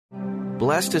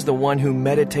Blessed is the one who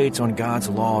meditates on God's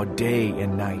law day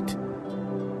and night.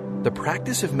 The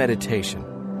practice of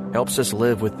meditation helps us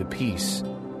live with the peace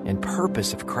and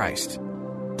purpose of Christ.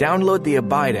 Download the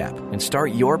Abide app and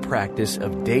start your practice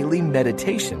of daily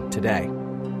meditation today.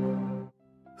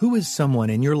 Who is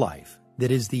someone in your life that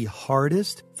is the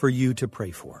hardest for you to pray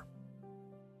for?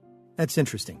 That's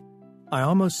interesting. I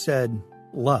almost said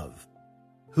love.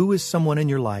 Who is someone in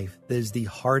your life that is the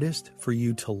hardest for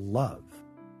you to love?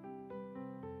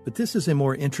 But this is a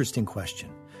more interesting question.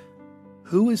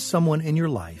 Who is someone in your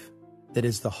life that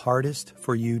is the hardest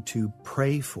for you to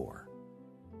pray for?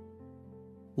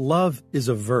 Love is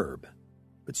a verb,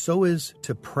 but so is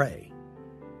to pray.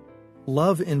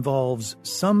 Love involves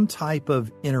some type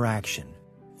of interaction,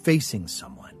 facing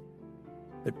someone.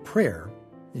 But prayer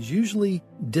is usually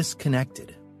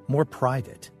disconnected, more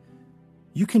private.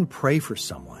 You can pray for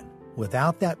someone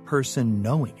without that person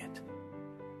knowing it.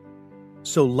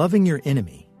 So loving your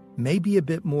enemy may be a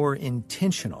bit more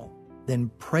intentional than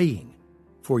praying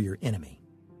for your enemy.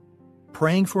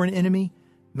 Praying for an enemy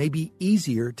may be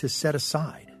easier to set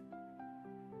aside.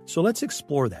 So let's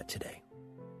explore that today.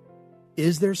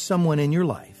 Is there someone in your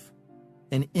life,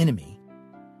 an enemy,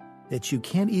 that you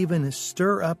can't even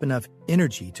stir up enough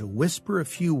energy to whisper a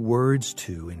few words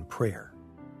to in prayer?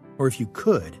 Or if you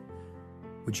could,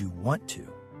 would you want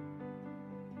to?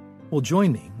 Well,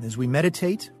 join me as we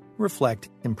meditate, reflect,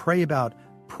 and pray about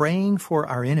praying for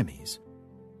our enemies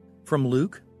from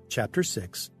Luke chapter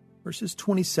 6, verses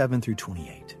 27 through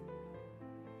 28.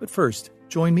 But first,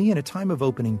 join me in a time of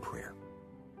opening prayer.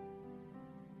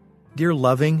 Dear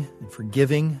loving and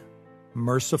forgiving,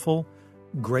 merciful,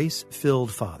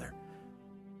 grace-filled Father,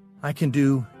 I can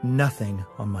do nothing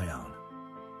on my own.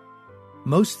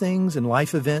 Most things in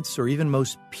life events, or even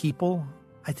most people,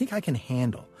 I think I can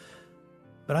handle.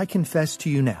 But I confess to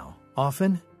you now,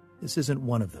 often this isn't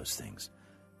one of those things.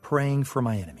 Praying for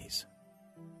my enemies.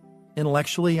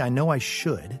 Intellectually, I know I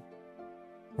should.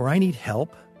 Where I need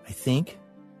help, I think,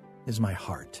 is my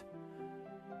heart.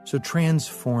 So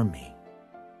transform me.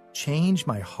 Change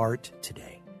my heart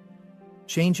today.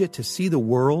 Change it to see the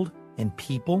world and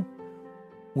people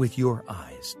with your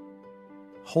eyes.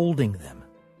 Holding them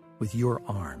with your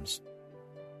arms.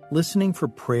 Listening for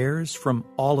prayers from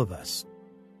all of us,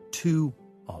 to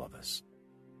all of us.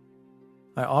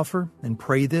 I offer and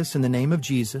pray this in the name of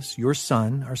Jesus, your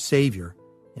Son, our Savior,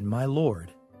 and my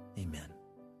Lord. Amen.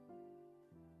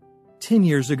 10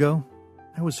 years ago,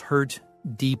 I was hurt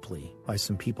deeply by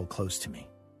some people close to me.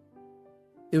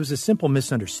 It was a simple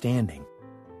misunderstanding,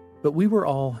 but we were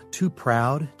all too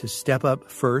proud to step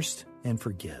up first and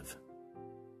forgive.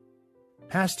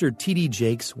 Pastor T.D.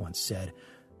 Jakes once said,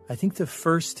 I think the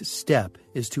first step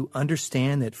is to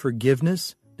understand that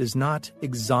forgiveness does not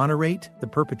exonerate the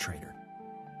perpetrator.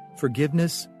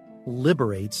 Forgiveness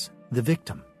liberates the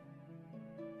victim.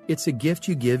 It's a gift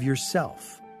you give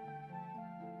yourself.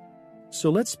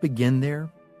 So let's begin there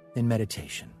in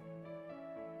meditation.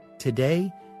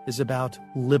 Today is about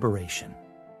liberation.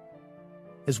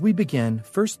 As we begin,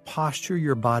 first posture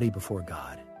your body before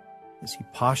God as He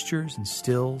postures and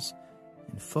stills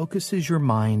and focuses your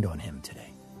mind on Him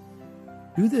today.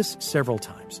 Do this several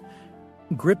times.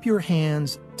 Grip your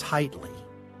hands tightly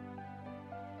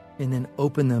and then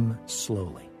open them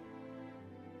slowly.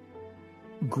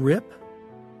 Grip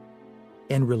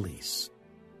and release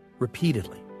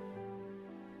repeatedly.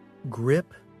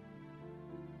 Grip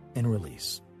and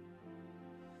release.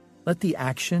 Let the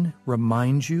action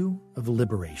remind you of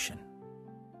liberation.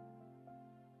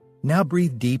 Now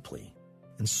breathe deeply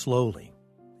and slowly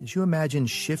as you imagine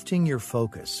shifting your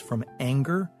focus from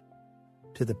anger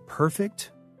to the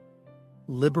perfect,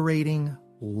 liberating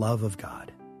love of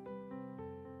God.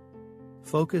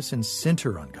 Focus and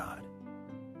center on God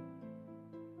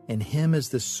and Him as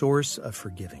the source of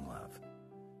forgiving love.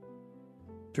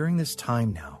 During this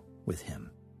time now with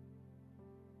Him.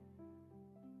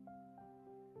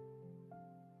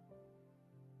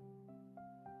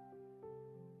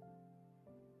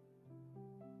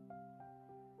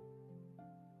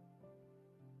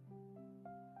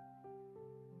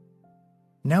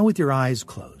 Now with your eyes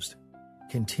closed,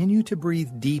 continue to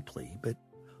breathe deeply, but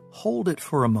hold it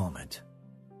for a moment.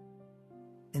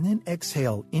 And then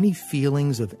exhale any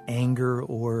feelings of anger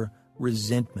or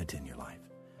resentment in your life.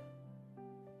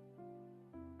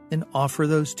 And offer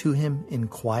those to Him in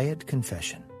quiet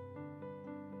confession.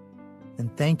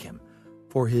 And thank Him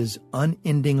for His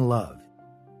unending love,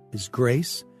 His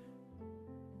grace,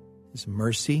 His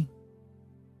mercy,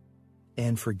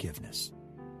 and forgiveness.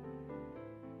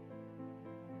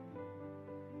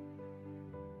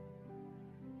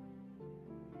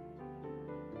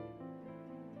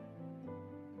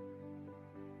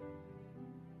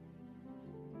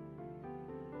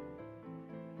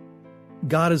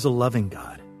 God is a loving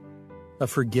God, a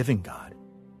forgiving God.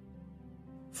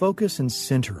 Focus and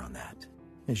center on that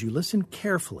as you listen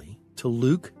carefully to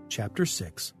Luke chapter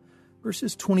 6,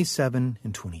 verses 27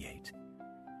 and 28.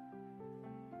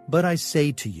 But I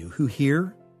say to you who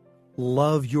hear,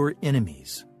 love your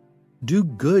enemies, do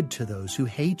good to those who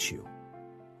hate you,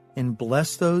 and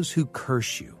bless those who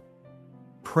curse you.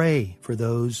 Pray for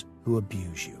those who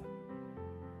abuse you.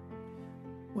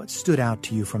 What stood out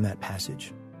to you from that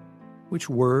passage? Which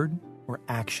word or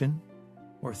action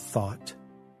or thought?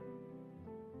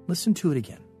 Listen to it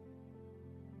again.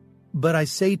 But I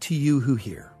say to you who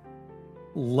hear,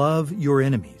 love your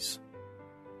enemies,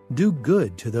 do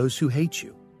good to those who hate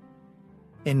you,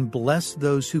 and bless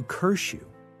those who curse you,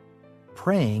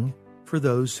 praying for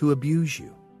those who abuse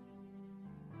you.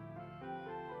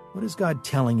 What is God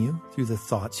telling you through the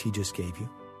thoughts He just gave you?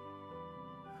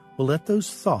 Well, let those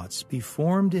thoughts be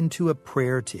formed into a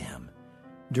prayer to Him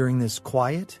during this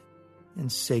quiet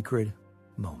and sacred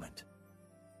moment.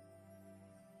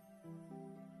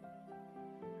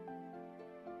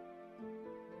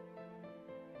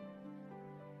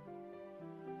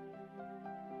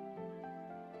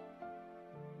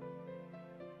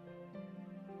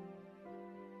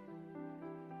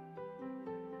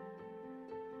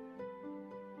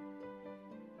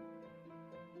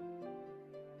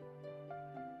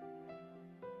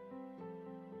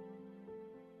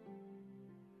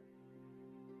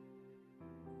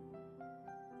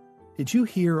 Did you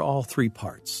hear all three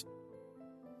parts?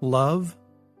 Love,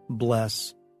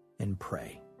 bless, and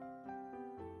pray.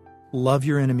 Love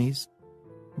your enemies,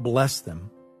 bless them,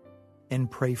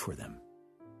 and pray for them.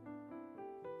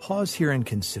 Pause here and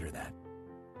consider that.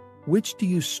 Which do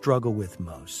you struggle with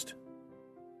most?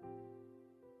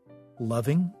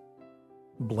 Loving,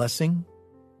 blessing,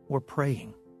 or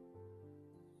praying?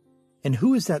 And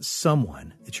who is that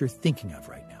someone that you're thinking of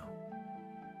right now?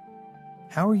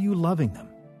 How are you loving them?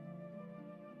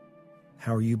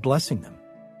 How are you blessing them?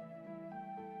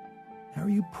 How are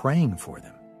you praying for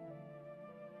them?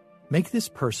 Make this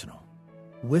personal.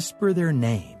 Whisper their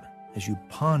name as you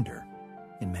ponder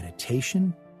in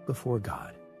meditation before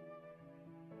God.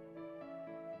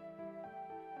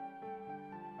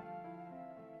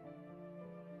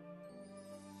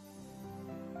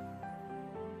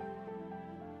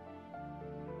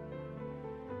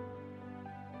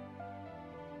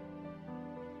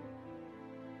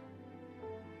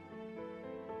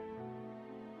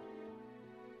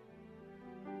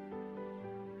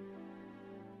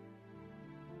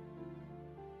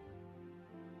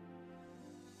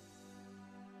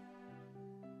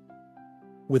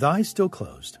 With eyes still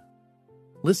closed,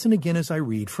 listen again as I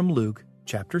read from Luke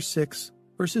chapter 6,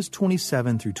 verses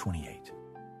 27 through 28.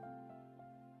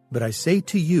 But I say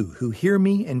to you who hear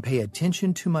me and pay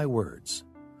attention to my words,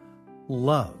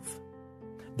 love,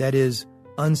 that is,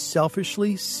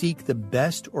 unselfishly seek the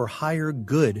best or higher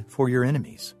good for your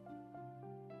enemies,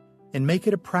 and make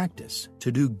it a practice to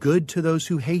do good to those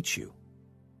who hate you.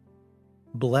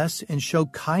 Bless and show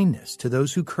kindness to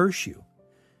those who curse you,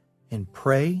 and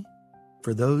pray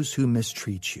for those who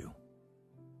mistreat you.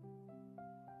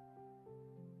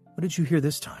 What did you hear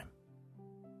this time?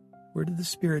 Where did the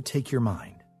Spirit take your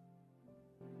mind?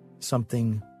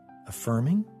 Something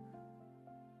affirming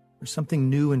or something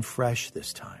new and fresh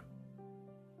this time?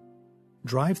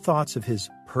 Drive thoughts of His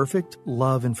perfect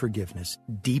love and forgiveness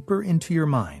deeper into your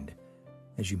mind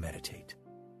as you meditate.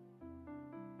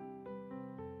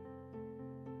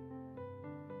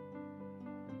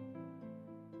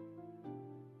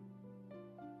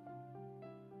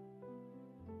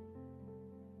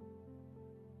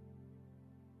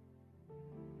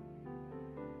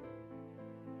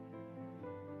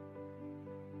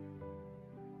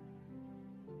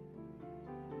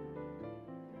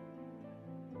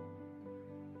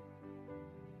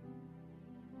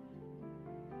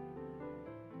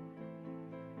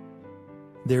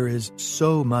 There is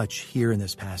so much here in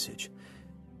this passage.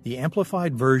 The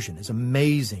Amplified Version is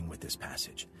amazing with this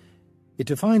passage. It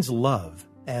defines love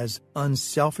as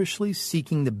unselfishly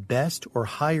seeking the best or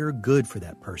higher good for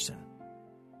that person.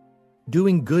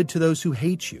 Doing good to those who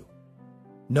hate you.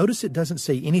 Notice it doesn't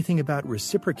say anything about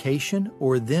reciprocation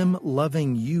or them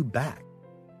loving you back.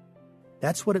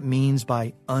 That's what it means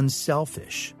by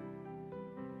unselfish.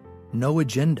 No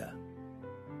agenda.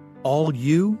 All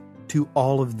you to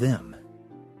all of them.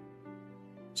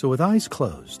 So with eyes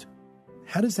closed,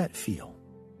 how does that feel?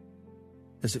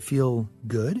 Does it feel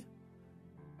good?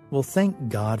 Well, thank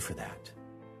God for that.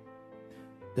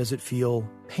 Does it feel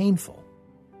painful?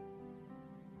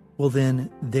 Well,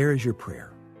 then, there is your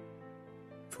prayer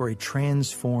for a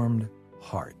transformed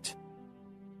heart.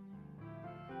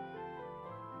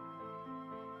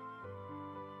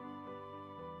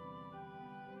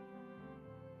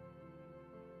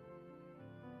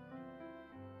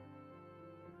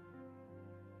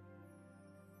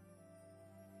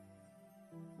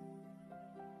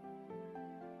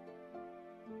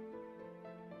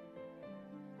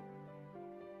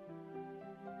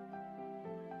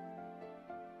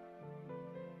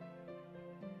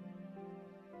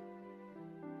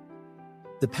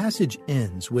 The passage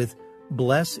ends with,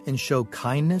 "Bless and show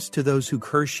kindness to those who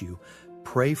curse you.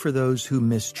 Pray for those who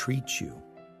mistreat you."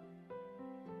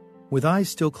 With eyes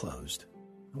still closed,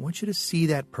 I want you to see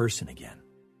that person again.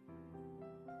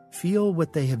 Feel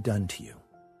what they have done to you.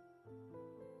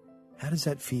 How does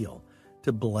that feel,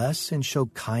 to bless and show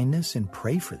kindness and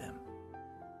pray for them?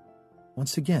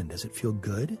 Once again, does it feel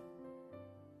good?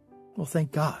 Well,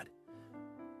 thank God.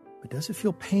 But does it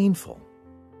feel painful?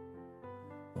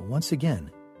 Well, once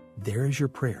again, there is your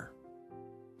prayer.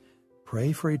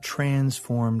 Pray for a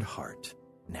transformed heart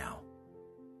now.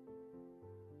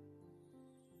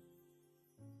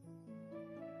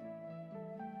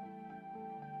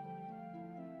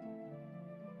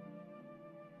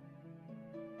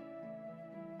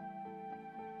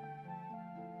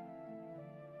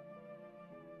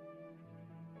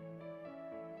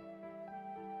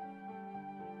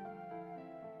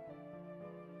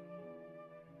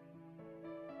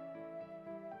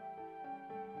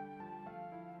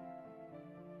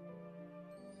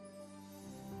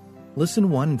 Listen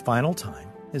one final time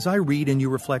as I read and you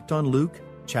reflect on Luke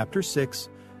chapter 6,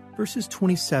 verses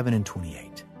 27 and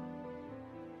 28.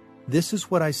 "This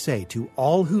is what I say to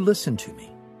all who listen to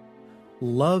me.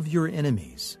 Love your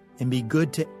enemies and be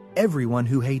good to everyone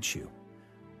who hates you.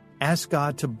 Ask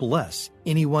God to bless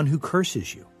anyone who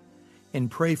curses you and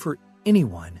pray for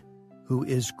anyone who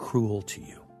is cruel to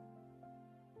you."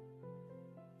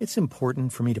 It's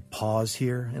important for me to pause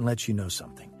here and let you know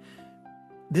something.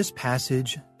 This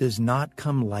passage does not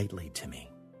come lightly to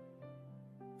me.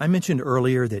 I mentioned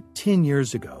earlier that 10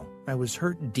 years ago, I was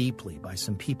hurt deeply by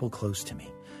some people close to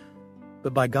me.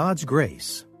 But by God's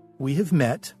grace, we have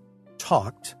met,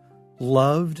 talked,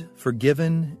 loved,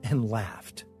 forgiven, and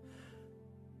laughed.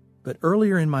 But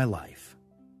earlier in my life,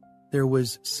 there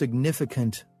was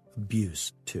significant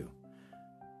abuse too.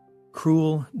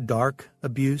 Cruel, dark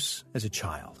abuse as a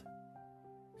child.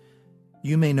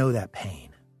 You may know that pain.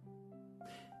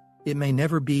 It may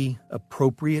never be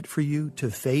appropriate for you to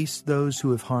face those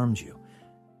who have harmed you.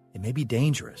 It may be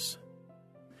dangerous.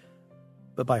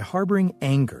 But by harboring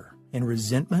anger and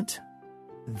resentment,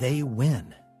 they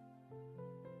win.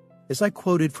 As I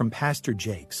quoted from Pastor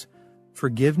Jakes,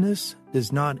 forgiveness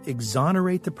does not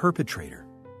exonerate the perpetrator.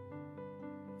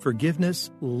 Forgiveness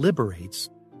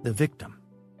liberates the victim.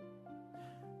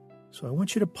 So I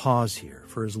want you to pause here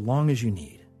for as long as you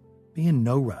need. Be in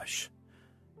no rush.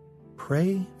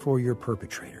 Pray for your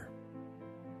perpetrator.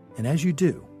 And as you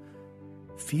do,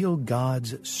 feel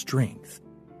God's strength,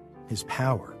 His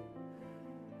power,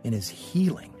 and His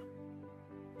healing,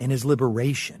 and His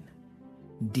liberation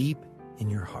deep in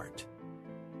your heart.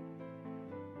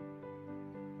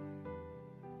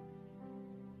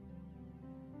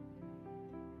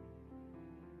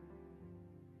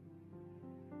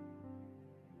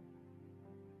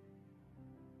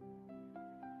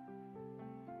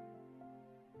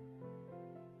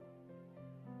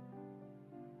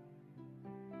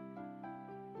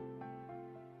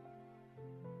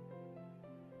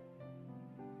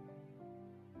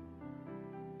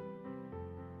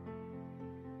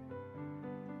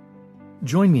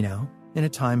 Join me now in a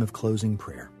time of closing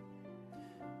prayer.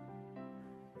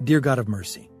 Dear God of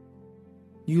mercy,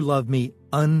 you love me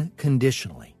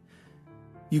unconditionally.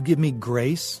 You give me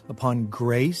grace upon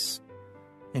grace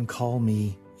and call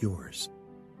me yours.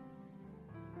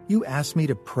 You ask me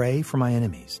to pray for my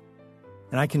enemies,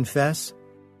 and I confess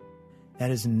that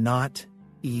is not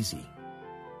easy.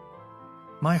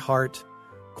 My heart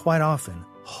quite often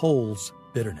holds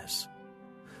bitterness,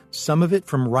 some of it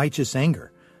from righteous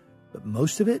anger, but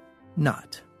most of it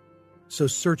not. So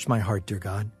search my heart, dear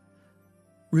God.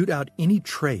 Root out any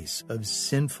trace of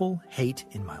sinful hate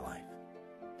in my life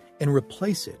and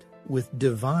replace it with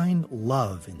divine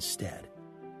love instead.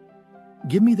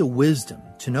 Give me the wisdom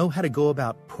to know how to go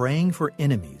about praying for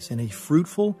enemies in a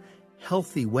fruitful,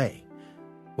 healthy way,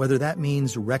 whether that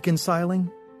means reconciling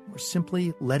or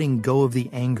simply letting go of the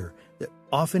anger that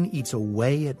often eats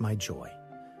away at my joy.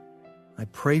 I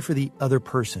pray for the other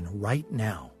person right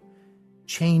now.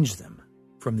 Change them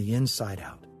from the inside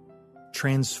out.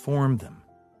 Transform them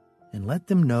and let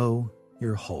them know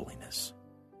your holiness.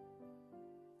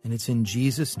 And it's in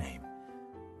Jesus' name,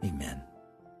 amen.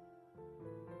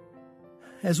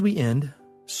 As we end,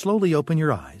 slowly open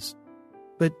your eyes,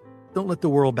 but don't let the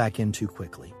world back in too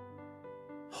quickly.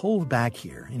 Hold back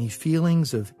here any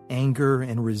feelings of anger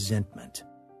and resentment,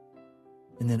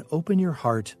 and then open your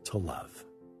heart to love.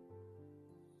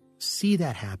 See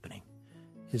that happening.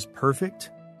 His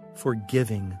perfect,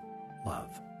 forgiving love.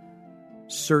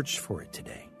 Search for it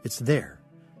today. It's there.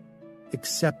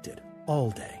 Accept it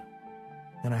all day.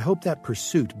 And I hope that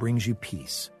pursuit brings you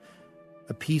peace,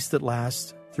 a peace that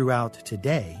lasts throughout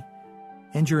today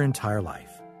and your entire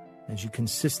life as you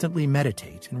consistently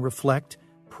meditate and reflect,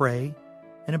 pray,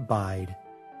 and abide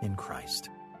in Christ.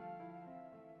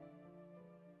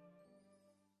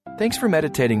 Thanks for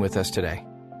meditating with us today.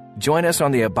 Join us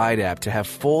on the Abide app to have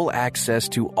full access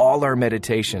to all our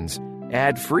meditations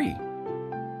ad-free